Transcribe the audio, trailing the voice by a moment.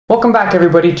Welcome back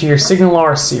everybody to your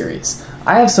SignalR series.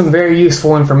 I have some very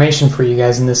useful information for you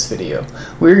guys in this video.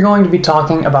 We're going to be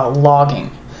talking about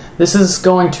logging. This is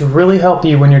going to really help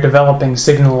you when you're developing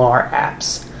SignalR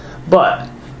apps. But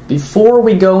before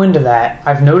we go into that,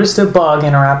 I've noticed a bug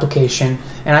in our application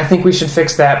and I think we should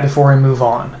fix that before we move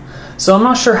on. So I'm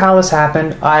not sure how this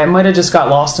happened. I might have just got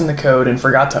lost in the code and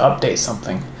forgot to update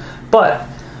something. But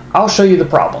I'll show you the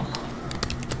problem.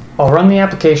 I'll run the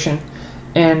application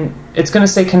and it's going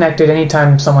to stay connected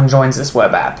anytime someone joins this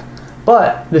web app.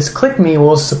 But this click me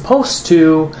was supposed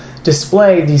to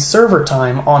display the server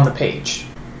time on the page.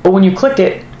 But when you click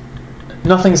it,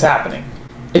 nothing's happening.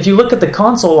 If you look at the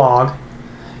console log,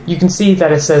 you can see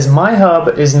that it says my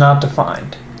hub is not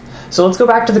defined. So let's go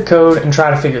back to the code and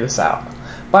try to figure this out.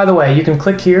 By the way, you can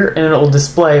click here and it will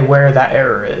display where that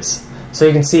error is. So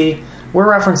you can see we're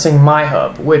referencing my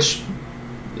hub, which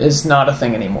is not a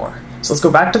thing anymore. So let's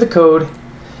go back to the code.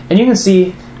 And you can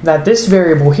see that this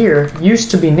variable here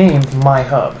used to be named my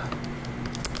hub.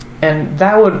 And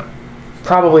that would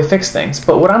probably fix things.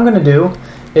 But what I'm going to do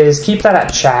is keep that at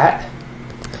chat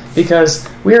because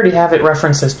we already have it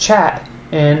referenced as chat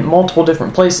in multiple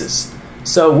different places.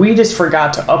 So we just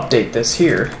forgot to update this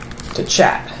here to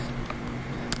chat.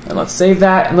 And let's save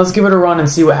that and let's give it a run and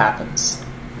see what happens.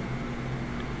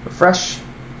 Refresh.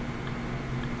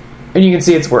 And you can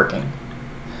see it's working.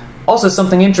 Also,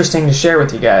 something interesting to share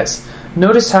with you guys.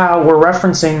 Notice how we're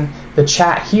referencing the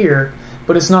chat here,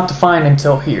 but it's not defined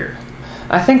until here.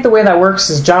 I think the way that works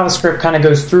is JavaScript kind of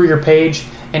goes through your page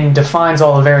and defines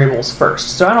all the variables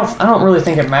first. So I don't really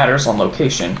think it matters on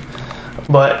location,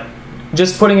 but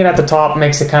just putting it at the top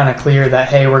makes it kind of clear that,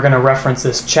 hey, we're going to reference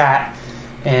this chat,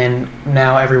 and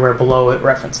now everywhere below it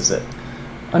references it.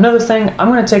 Another thing, I'm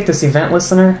going to take this event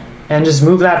listener and just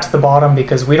move that to the bottom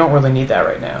because we don't really need that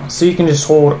right now. So you can just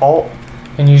hold Alt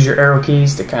and use your arrow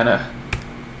keys to kind of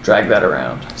drag that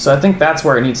around. So I think that's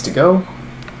where it needs to go.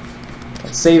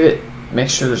 Let's save it, make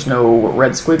sure there's no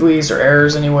red squigglies or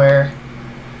errors anywhere.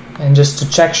 And just to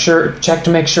check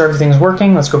to make sure everything's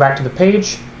working, let's go back to the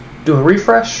page, do a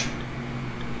refresh.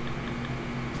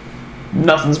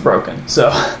 Nothing's broken, so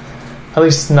at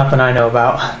least nothing I know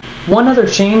about. One other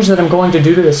change that I'm going to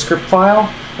do to the script file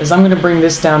is I'm going to bring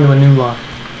this down to a new line.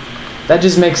 That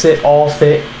just makes it all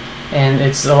fit and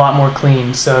it's a lot more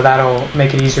clean, so that'll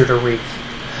make it easier to read.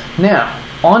 Now,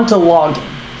 on to logging,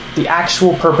 the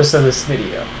actual purpose of this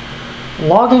video.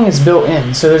 Logging is built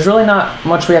in, so there's really not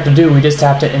much we have to do, we just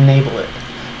have to enable it.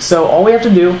 So all we have to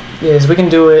do is we can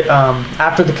do it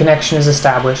after the connection is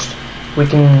established. We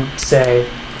can say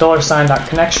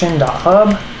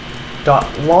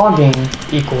 $.connection.hub.logging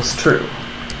equals true.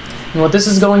 And what this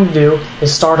is going to do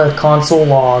is start a console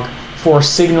log for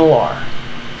SignalR.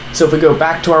 So if we go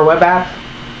back to our web app,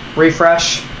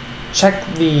 refresh, check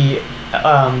the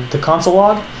console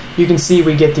log, you can see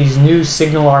we get these new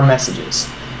SignalR messages,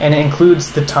 and it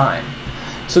includes the time.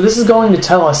 So this is going to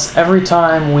tell us every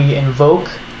time we invoke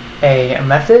a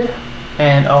method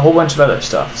and a whole bunch of other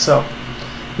stuff. So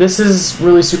this is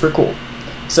really super cool.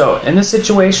 So in this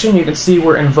situation, you can see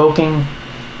we're invoking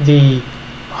the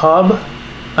hub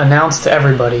announce to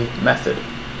everybody method.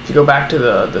 If you go back to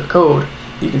the code,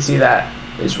 you can see that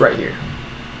is right here.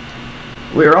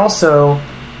 We're also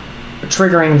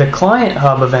triggering the client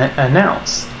hub event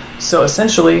announce. So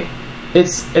essentially,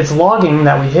 it's logging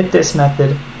that we hit this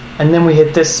method and then we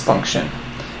hit this function.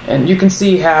 And you can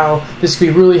see how this could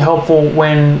be really helpful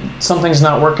when something's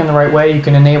not working the right way. You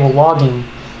can enable logging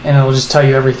and it'll just tell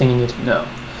you everything you need to know.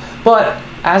 But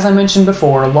as I mentioned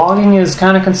before, logging is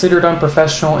kind of considered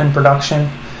unprofessional in production,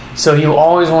 so you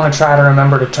always want to try to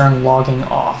remember to turn logging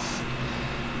off.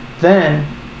 Then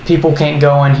people can't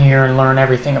go in here and learn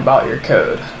everything about your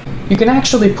code. You can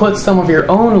actually put some of your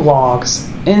own logs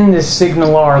in this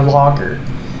SignalR logger.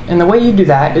 And the way you do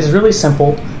that is really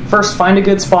simple. First, find a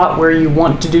good spot where you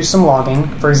want to do some logging.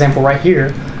 For example, right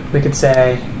here, we could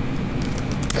say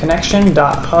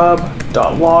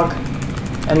connection.hub.log,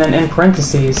 and then in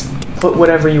parentheses, put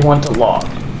whatever you want to log.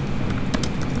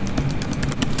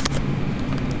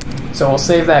 So we'll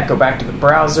save that, go back to the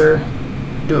browser,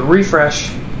 do a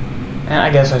refresh, and I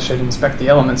guess I should inspect the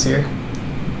elements here.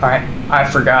 Alright, I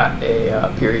forgot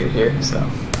a period here, so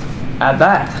add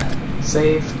that,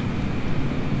 save,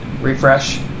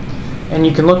 refresh, and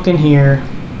you can look in here,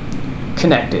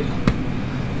 connected.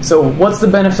 So what's the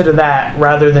benefit of that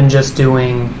rather than just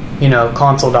doing,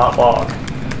 console.log?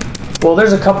 Well,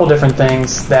 there's a couple different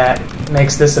things that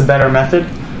makes this a better method.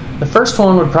 The first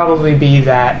one would probably be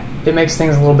that it makes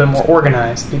things a little bit more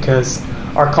organized because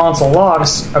our console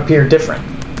logs appear different.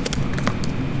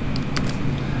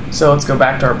 So let's go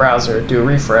back to our browser, do a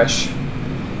refresh,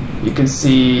 you can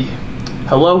see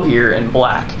hello here in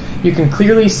black. You can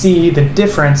clearly see the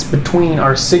difference between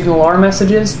our SignalR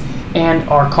messages and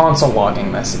our console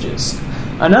logging messages.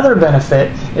 Another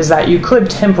benefit is that you could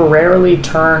temporarily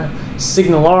turn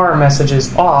SignalR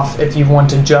messages off if you want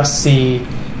to just see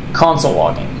console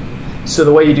logging. So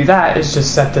the way you do that is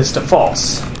just set this to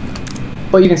false.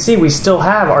 But you can see we still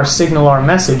have our SignalR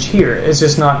message here. It's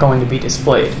just not going to be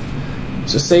displayed.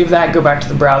 So save that, go back to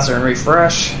the browser and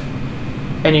refresh.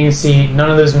 And you can see none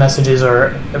of those messages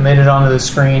are emitted onto the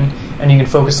screen, and you can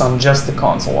focus on just the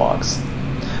console logs.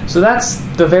 So that's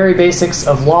the very basics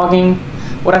of logging.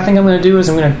 What I think I'm going to do is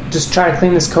I'm going to just try to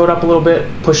clean this code up a little bit,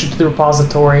 push it to the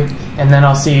repository, and then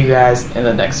I'll see you guys in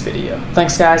the next video.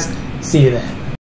 Thanks guys, see you then.